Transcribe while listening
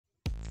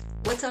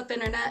What's up,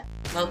 Internet?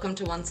 Welcome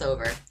to Once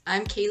Over.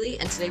 I'm Kaylee,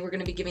 and today we're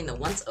going to be giving the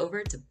once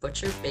over to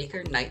Butcher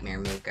Baker Nightmare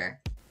Maker.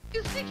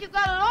 You think you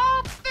got it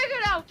all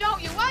figured out,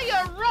 don't you? Well,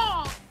 you're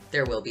wrong!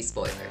 There will be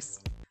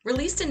spoilers.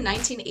 Released in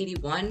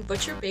 1981,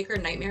 Butcher Baker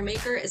Nightmare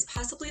Maker is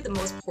possibly the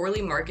most poorly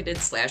marketed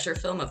slasher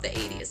film of the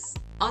 80s.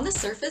 On the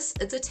surface,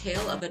 it's a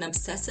tale of an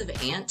obsessive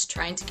aunt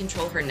trying to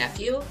control her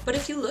nephew, but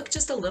if you look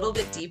just a little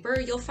bit deeper,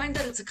 you'll find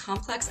that it's a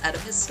complex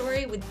Oedipus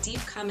story with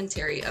deep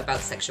commentary about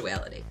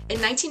sexuality.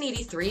 In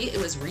 1983, it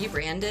was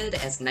rebranded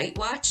as Night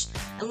Watch,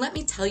 and let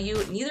me tell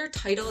you, neither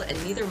title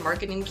and neither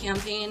marketing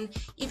campaign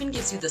even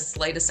gives you the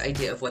slightest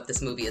idea of what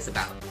this movie is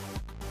about.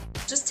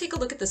 Just take a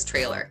look at this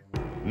trailer.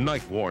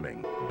 Night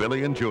warning.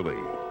 Billy and Julie.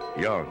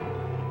 Young.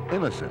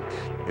 Innocent.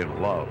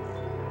 In love.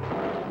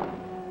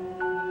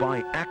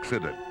 By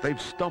accident,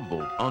 they've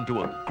stumbled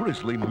onto a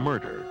grisly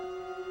murder.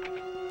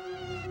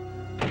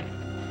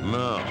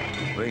 Now,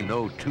 they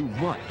know too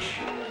much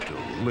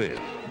to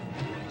live.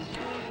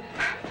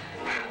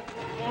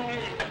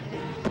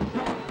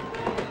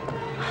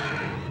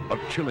 A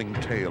chilling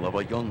tale of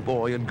a young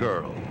boy and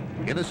girl.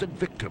 Innocent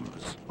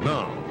victims.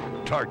 Now,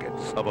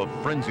 targets of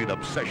a frenzied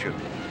obsession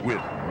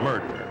with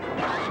murder.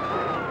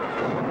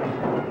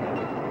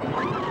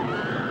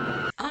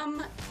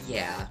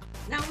 Yeah.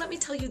 Now let me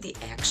tell you the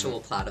actual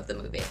plot of the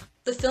movie.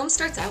 The film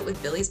starts out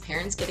with Billy's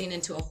parents getting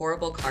into a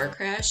horrible car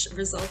crash,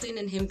 resulting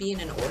in him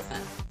being an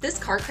orphan. This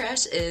car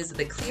crash is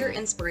the clear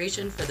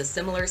inspiration for the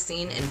similar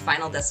scene in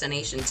Final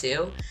Destination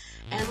 2,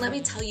 and let me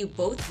tell you,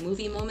 both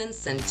movie moments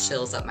send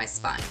chills up my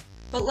spine.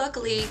 But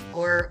luckily,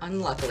 or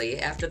unluckily,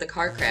 after the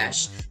car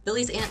crash,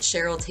 Billy's Aunt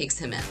Cheryl takes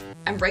him in.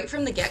 And right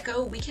from the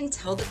get-go, we can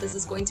tell that this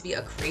is going to be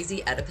a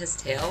crazy Oedipus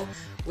tale,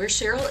 where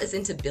Cheryl is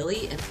into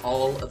Billy in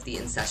all of the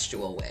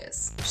incestual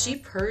ways. She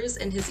purrs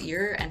in his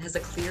ear and has a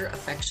clear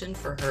affection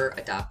for her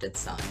adopted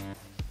son.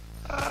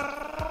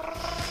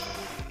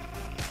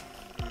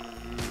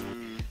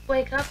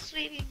 Wake up,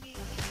 sweetie.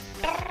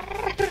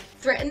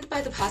 Threatened by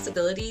the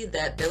possibility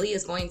that Billy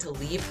is going to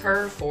leave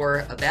her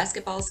for a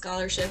basketball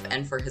scholarship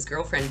and for his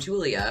girlfriend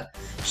Julia,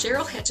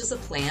 Cheryl hatches a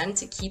plan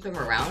to keep him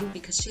around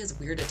because she has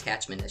weird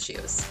attachment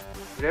issues.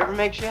 Whatever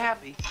makes you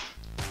happy.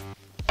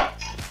 I'll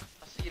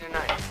see you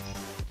tonight.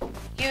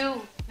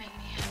 You make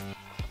me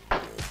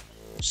happy.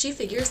 She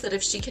figures that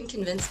if she can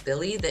convince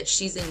Billy that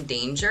she's in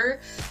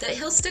danger, that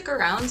he'll stick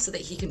around so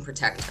that he can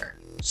protect her.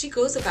 She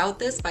goes about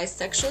this by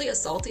sexually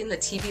assaulting the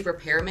TV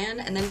repairman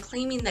and then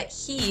claiming that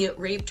he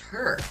raped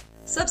her.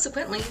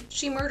 Subsequently,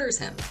 she murders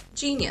him.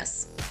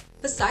 Genius.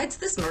 Besides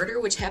this murder,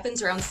 which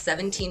happens around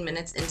 17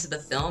 minutes into the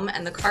film,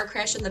 and the car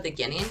crash in the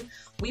beginning,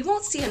 we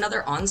won't see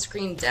another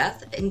on-screen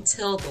death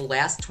until the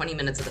last 20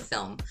 minutes of the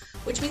film,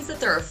 which means that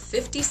there are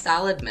 50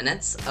 solid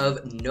minutes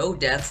of no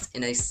deaths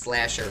in a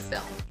slasher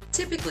film.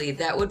 Typically,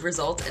 that would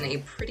result in a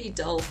pretty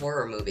dull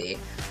horror movie,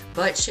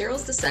 but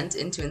Cheryl's descent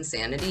into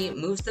insanity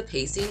moves the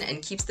pacing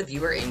and keeps the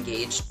viewer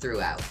engaged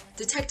throughout.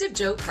 Detective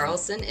Joe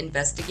Carlson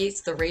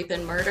investigates the rape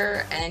and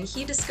murder, and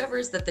he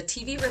discovers that the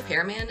TV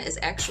repairman is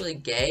actually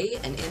gay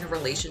and in a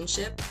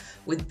relationship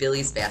with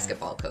Billy's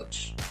basketball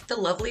coach. The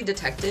lovely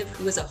detective,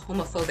 who is a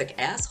homophobic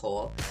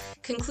asshole,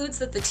 concludes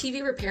that the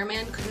TV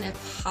repairman couldn't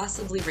have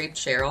possibly raped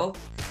Cheryl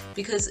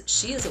because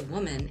she is a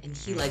woman and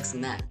he likes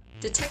men.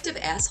 Detective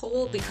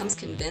Asshole becomes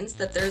convinced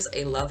that there's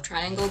a love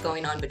triangle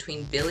going on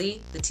between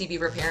Billy, the TV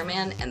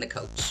repairman, and the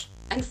coach.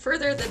 And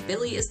further, that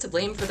Billy is to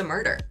blame for the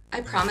murder.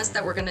 I promise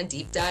that we're going to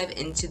deep dive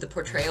into the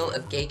portrayal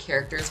of gay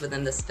characters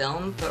within this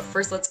film, but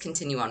first let's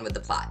continue on with the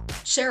plot.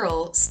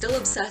 Cheryl, still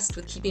obsessed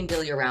with keeping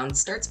Billy around,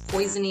 starts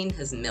poisoning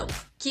his milk.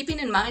 Keeping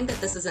in mind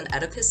that this is an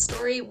Oedipus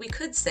story, we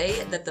could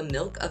say that the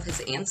milk of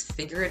his aunt's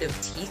figurative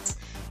teat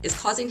is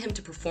causing him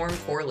to perform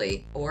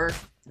poorly, or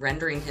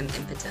rendering him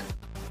impotent.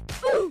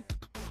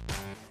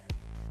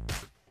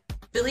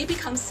 Billy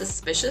becomes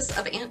suspicious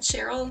of Aunt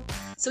Cheryl,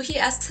 so he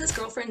asks his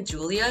girlfriend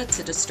Julia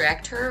to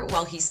distract her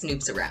while he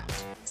snoops around.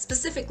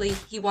 Specifically,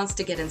 he wants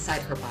to get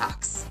inside her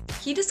box.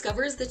 He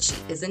discovers that she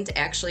isn't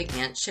actually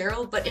Aunt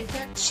Cheryl, but in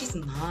fact she's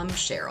Mom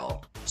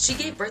Cheryl. She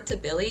gave birth to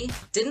Billy,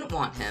 didn't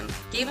want him,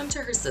 gave him to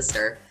her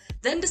sister,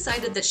 then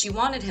decided that she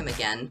wanted him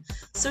again,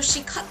 so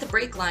she cut the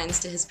brake lines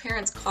to his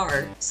parents'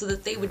 car so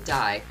that they would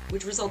die,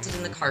 which resulted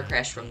in the car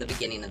crash from the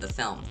beginning of the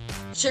film.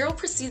 Cheryl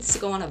proceeds to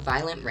go on a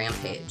violent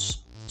rampage.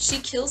 She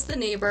kills the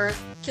neighbor,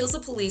 kills a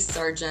police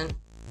sergeant,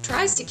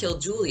 tries to kill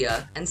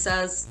Julia, and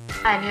says,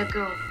 I'm your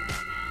girlfriend.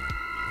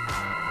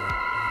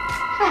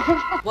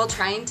 while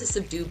trying to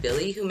subdue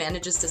Billy, who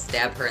manages to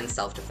stab her in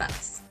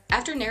self-defense.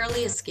 After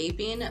narrowly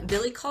escaping,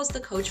 Billy calls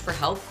the coach for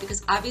help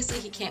because obviously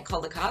he can't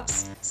call the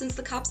cops since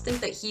the cops think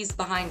that he's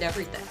behind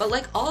everything. But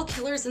like all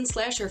killers in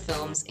slasher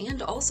films,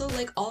 and also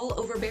like all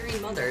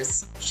overbearing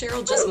mothers,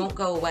 Cheryl just won't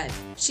go away.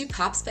 She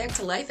pops back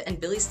to life and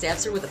Billy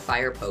stabs her with a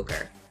fire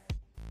poker.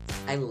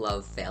 I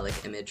love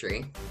phallic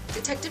imagery.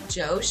 Detective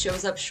Joe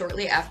shows up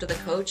shortly after the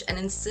coach and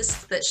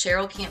insists that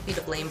Cheryl can't be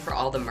to blame for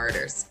all the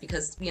murders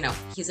because, you know,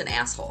 he's an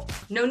asshole.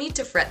 No need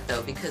to fret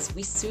though, because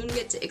we soon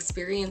get to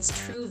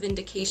experience true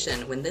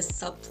vindication when this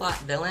subplot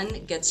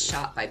villain gets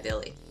shot by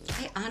Billy.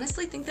 I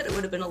honestly think that it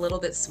would have been a little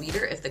bit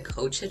sweeter if the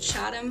coach had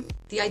shot him.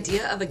 The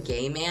idea of a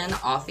gay man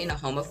offing a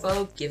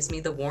homophobe gives me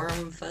the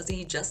warm,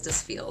 fuzzy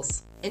justice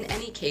feels. In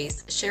any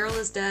case, Cheryl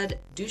is dead,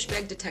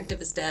 douchebag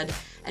detective is dead,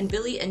 and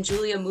Billy and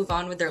Julia move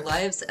on with their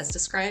lives as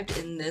described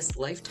in this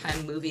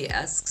Lifetime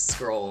movie-esque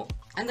scroll.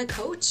 And the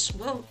coach?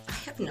 Well, I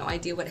have no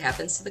idea what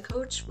happens to the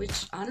coach,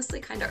 which honestly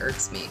kind of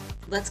irks me.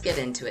 Let's get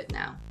into it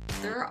now.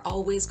 There are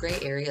always gray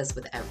areas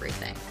with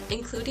everything,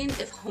 including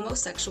if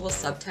homosexual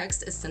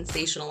subtext is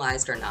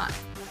sensationalized or not.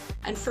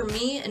 And for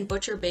me in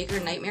Butcher Baker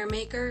Nightmare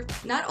Maker,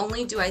 not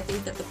only do I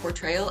think that the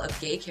portrayal of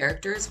gay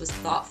characters was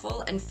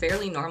thoughtful and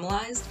fairly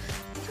normalized,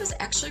 I think it was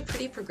actually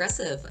pretty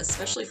progressive,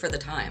 especially for the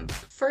time.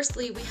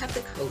 Firstly, we have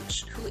the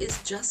coach, who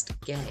is just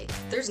gay.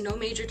 There's no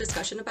major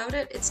discussion about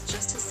it, it's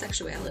just his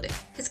sexuality.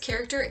 His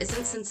character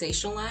isn't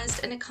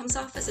sensationalized and it comes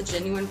off as a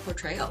genuine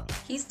portrayal.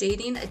 He's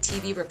dating a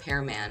TV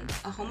repairman,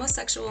 a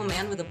homosexual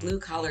man with a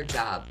blue-collar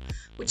job,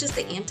 which is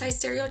the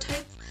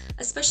anti-stereotype,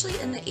 especially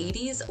in the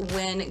 80s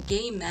when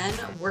gay men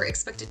were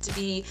expected to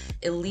be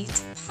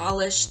elite,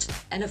 polished,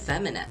 and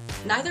effeminate.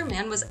 Neither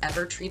man was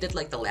ever treated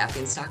like the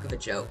laughingstock of a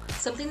joke.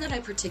 Something that I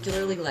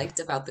particularly liked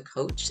about the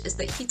coach is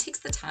that he takes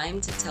the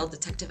time to tell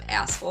Detective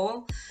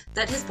Asshole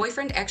that his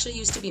boyfriend actually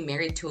used to be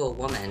married to a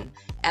woman,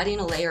 adding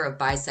a layer of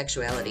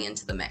bisexuality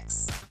into the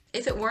mix.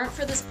 If it weren't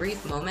for this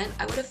brief moment,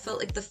 I would have felt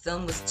like the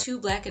film was too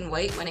black and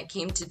white when it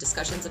came to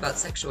discussions about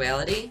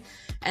sexuality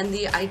and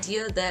the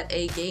idea that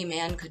a gay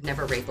man could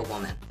never rape a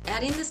woman.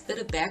 Adding this bit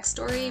of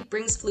backstory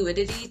brings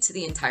fluidity to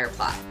the entire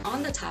plot.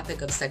 On the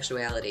topic of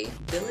sexuality,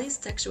 Billy's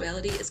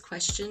sexuality is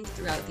questioned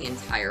throughout the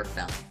entire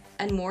film.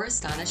 And more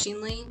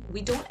astonishingly,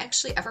 we don't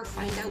actually ever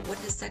find out what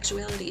his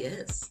sexuality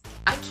is.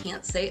 I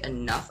can't say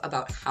enough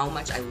about how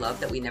much I love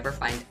that we never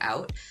find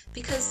out,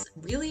 because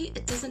really,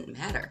 it doesn't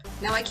matter.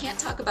 Now, I can't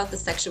talk about the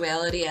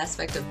sexuality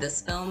aspect of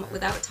this film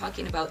without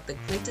talking about the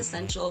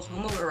quintessential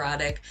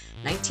homoerotic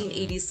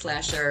 1980s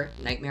slasher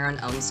Nightmare on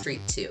Elm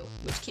Street 2,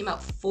 which came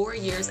out 4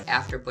 years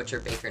after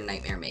Butcher Baker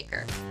Nightmare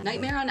Maker.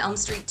 Nightmare on Elm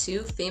Street 2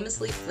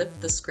 famously flipped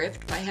the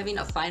script by having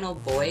a final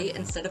boy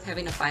instead of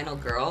having a final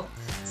girl,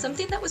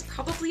 something that was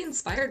probably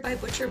inspired by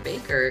Butcher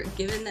Baker,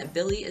 given that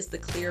Billy is the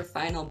clear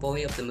final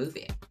boy of the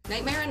movie.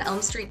 Nightmare on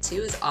Elm Street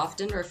 2 is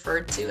often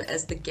referred to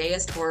as the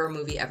gayest horror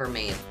movie ever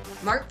made.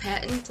 Mark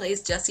Patton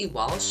plays Jesse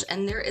Walsh,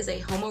 and there is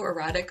a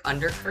homoerotic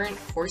undercurrent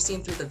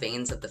coursing through the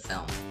veins of the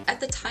film. At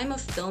the time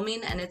of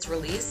filming and its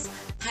release,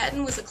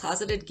 Patton was a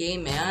closeted gay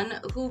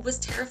man who was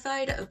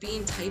terrified of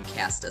being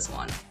typecast as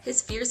one.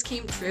 His fears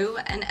came true,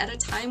 and at a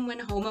time when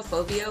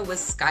homophobia was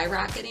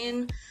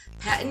skyrocketing,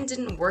 Patton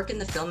didn't work in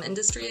the film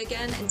industry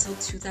again until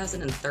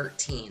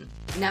 2013.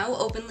 Now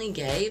openly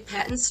gay,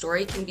 Patton's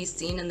story can be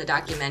seen in the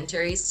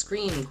documentary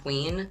Scream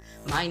Queen,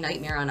 My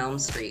Nightmare on Elm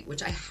Street,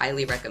 which I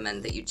highly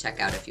recommend that you check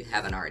out if you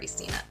haven't already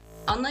seen it.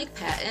 Unlike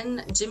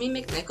Patton, Jimmy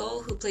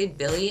McNichol, who played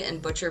Billy in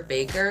Butcher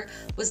Baker,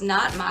 was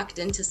not mocked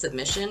into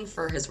submission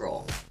for his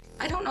role.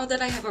 I don't know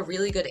that I have a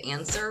really good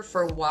answer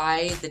for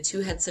why the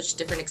two had such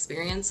different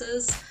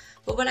experiences,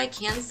 but what I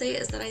can say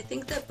is that I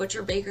think that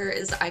Butcher Baker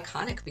is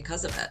iconic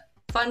because of it.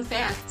 Fun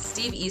fact,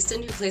 Steve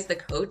Easton, who plays the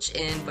coach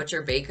in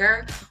Butcher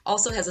Baker,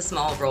 also has a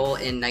small role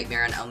in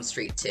Nightmare on Elm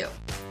Street 2.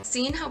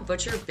 Seeing how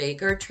Butcher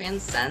Baker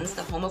transcends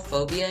the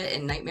homophobia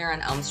in Nightmare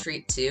on Elm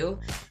Street 2,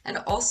 and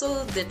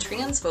also the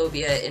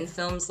transphobia in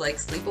films like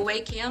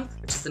Sleepaway Camp,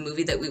 which is the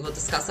movie that we will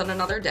discuss on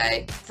another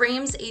day,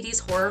 frames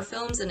 80s horror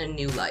films in a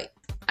new light.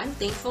 I'm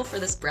thankful for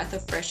this breath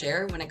of fresh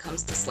air when it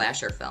comes to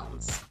slasher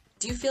films.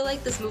 Do you feel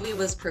like this movie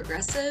was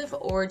progressive,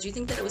 or do you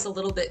think that it was a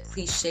little bit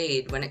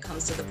cliched when it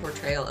comes to the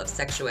portrayal of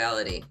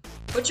sexuality?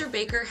 Butcher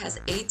Baker has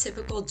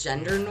atypical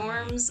gender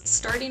norms,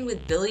 starting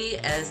with Billy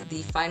as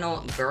the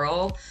final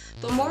girl,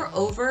 but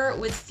moreover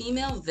with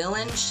female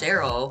villain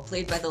Cheryl,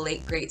 played by the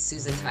late great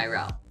Susan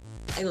Tyrrell.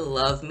 I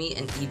love me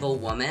an evil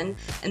woman,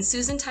 and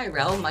Susan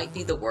Tyrrell might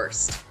be the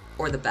worst,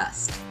 or the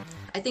best.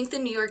 I think the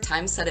New York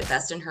Times said it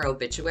best in her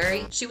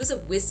obituary. She was a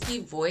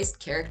whiskey-voiced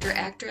character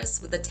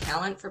actress with a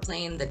talent for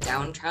playing the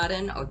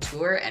downtrodden,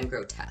 auteur, and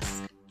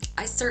grotesque.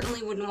 I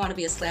certainly wouldn't want to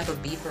be a slab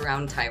of beef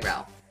around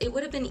Tyrell. It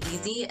would have been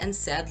easy and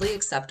sadly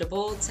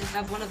acceptable to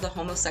have one of the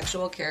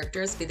homosexual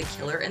characters be the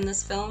killer in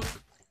this film,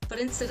 but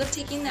instead of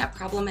taking that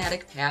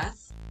problematic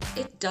path,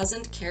 it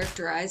doesn't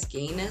characterize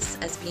gayness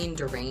as being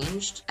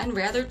deranged, and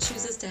rather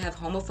chooses to have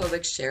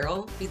homophobic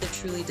Cheryl be the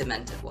truly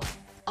demented one.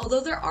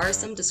 Although there are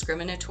some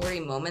discriminatory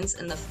moments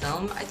in the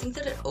film, I think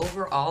that it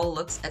overall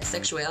looks at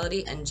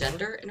sexuality and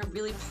gender in a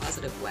really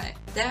positive way.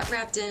 That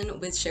wrapped in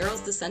with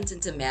Cheryl's descent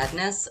into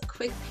madness,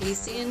 quick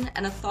pacing,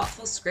 and a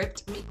thoughtful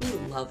script make me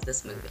love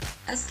this movie.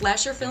 As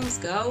slasher films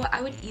go,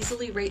 I would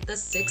easily rate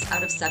this 6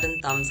 out of 7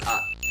 thumbs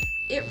up.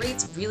 It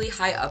rates really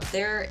high up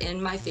there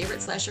in my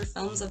favorite slasher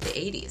films of the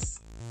 80s.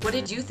 What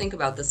did you think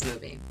about this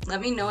movie? Let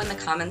me know in the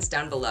comments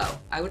down below.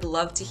 I would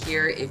love to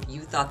hear if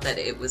you thought that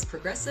it was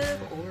progressive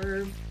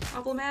or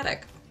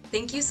problematic.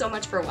 Thank you so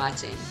much for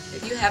watching.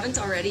 If you haven't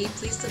already,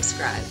 please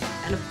subscribe.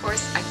 And of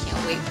course, I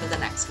can't wait for the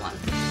next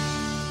one.